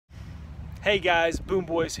Hey guys, Boom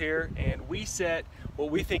Boys here, and we set what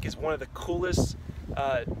we think is one of the coolest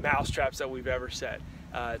mouse traps that we've ever set.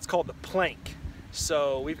 It's called the plank.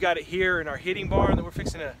 So we've got it here in our hitting barn that we're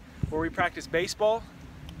fixing to, where we practice baseball.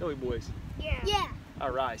 Don't we, boys? Yeah. All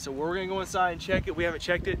right, so we're gonna go inside and check it. We haven't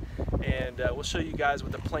checked it, and we'll show you guys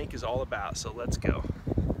what the plank is all about. So let's go.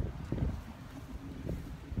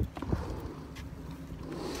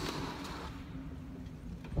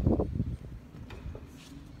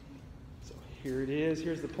 Here it is,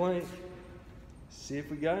 here's the plank. See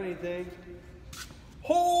if we got anything.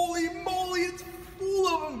 Holy moly, it's full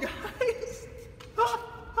of them, guys.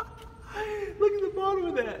 Look at the bottom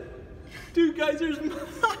of that. Dude, guys,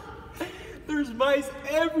 there's mice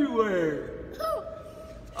everywhere.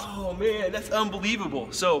 Oh man, that's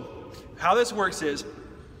unbelievable. So how this works is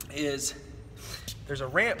there's a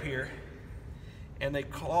ramp here, and they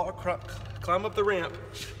climb up the ramp,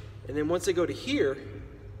 and then once they go to here,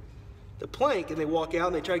 the plank, and they walk out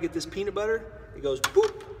and they try to get this peanut butter, it goes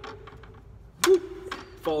boop, boop,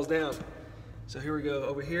 falls down. So here we go,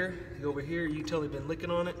 over here, you go over here, you can tell they've been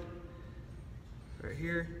licking on it. Right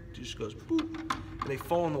here, it just goes boop, and they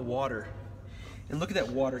fall in the water. And look at that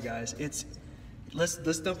water, guys. Let's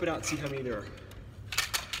dump it out and see how many there are.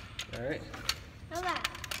 All right. Okay.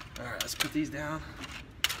 All right, let's put these down.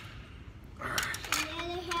 All right. And then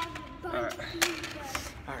they have a bunch of peanut butter.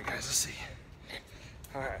 All right, guys, let's see.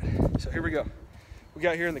 All right, so here we go. We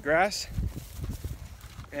got here in the grass,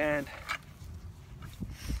 and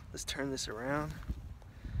let's turn this around.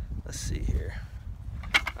 Let's see here.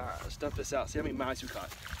 All right, let's dump this out. See how many mice we caught.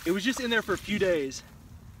 It was just in there for a few days.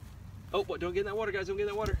 Oh, what? Don't get in that water, guys. Don't get in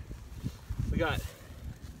that water. We got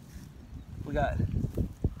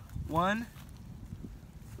 1,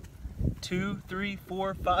 2, 3,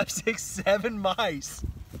 4, 5, 6, 7 mice.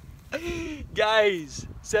 Guys,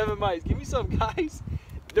 7 mice. Give me some, guys.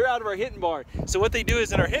 They're out of our hitting barn. So what they do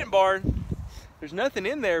is in our hitting barn, there's nothing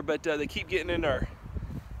in there, but they keep getting in our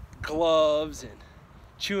gloves and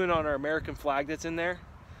chewing on our American flag that's in there.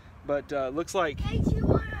 But looks like They chew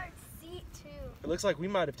on our seat too. it looks like we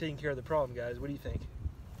might have taken care of the problem, guys. What do you think?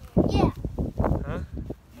 Yeah. Huh?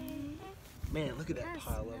 Man, look at that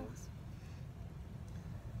pile of them.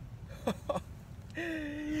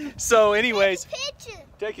 So anyways,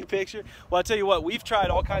 take a picture. Well, I'll tell you what, we've tried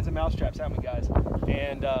all kinds of mouse traps, haven't we, guys?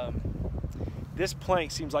 And this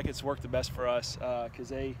plank seems like it's worked the best for us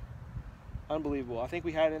because unbelievable. I think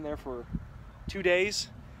we had it in there for 2 days,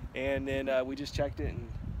 and then we just checked it and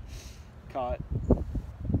caught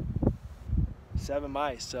 7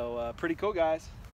 mice. So pretty cool, guys.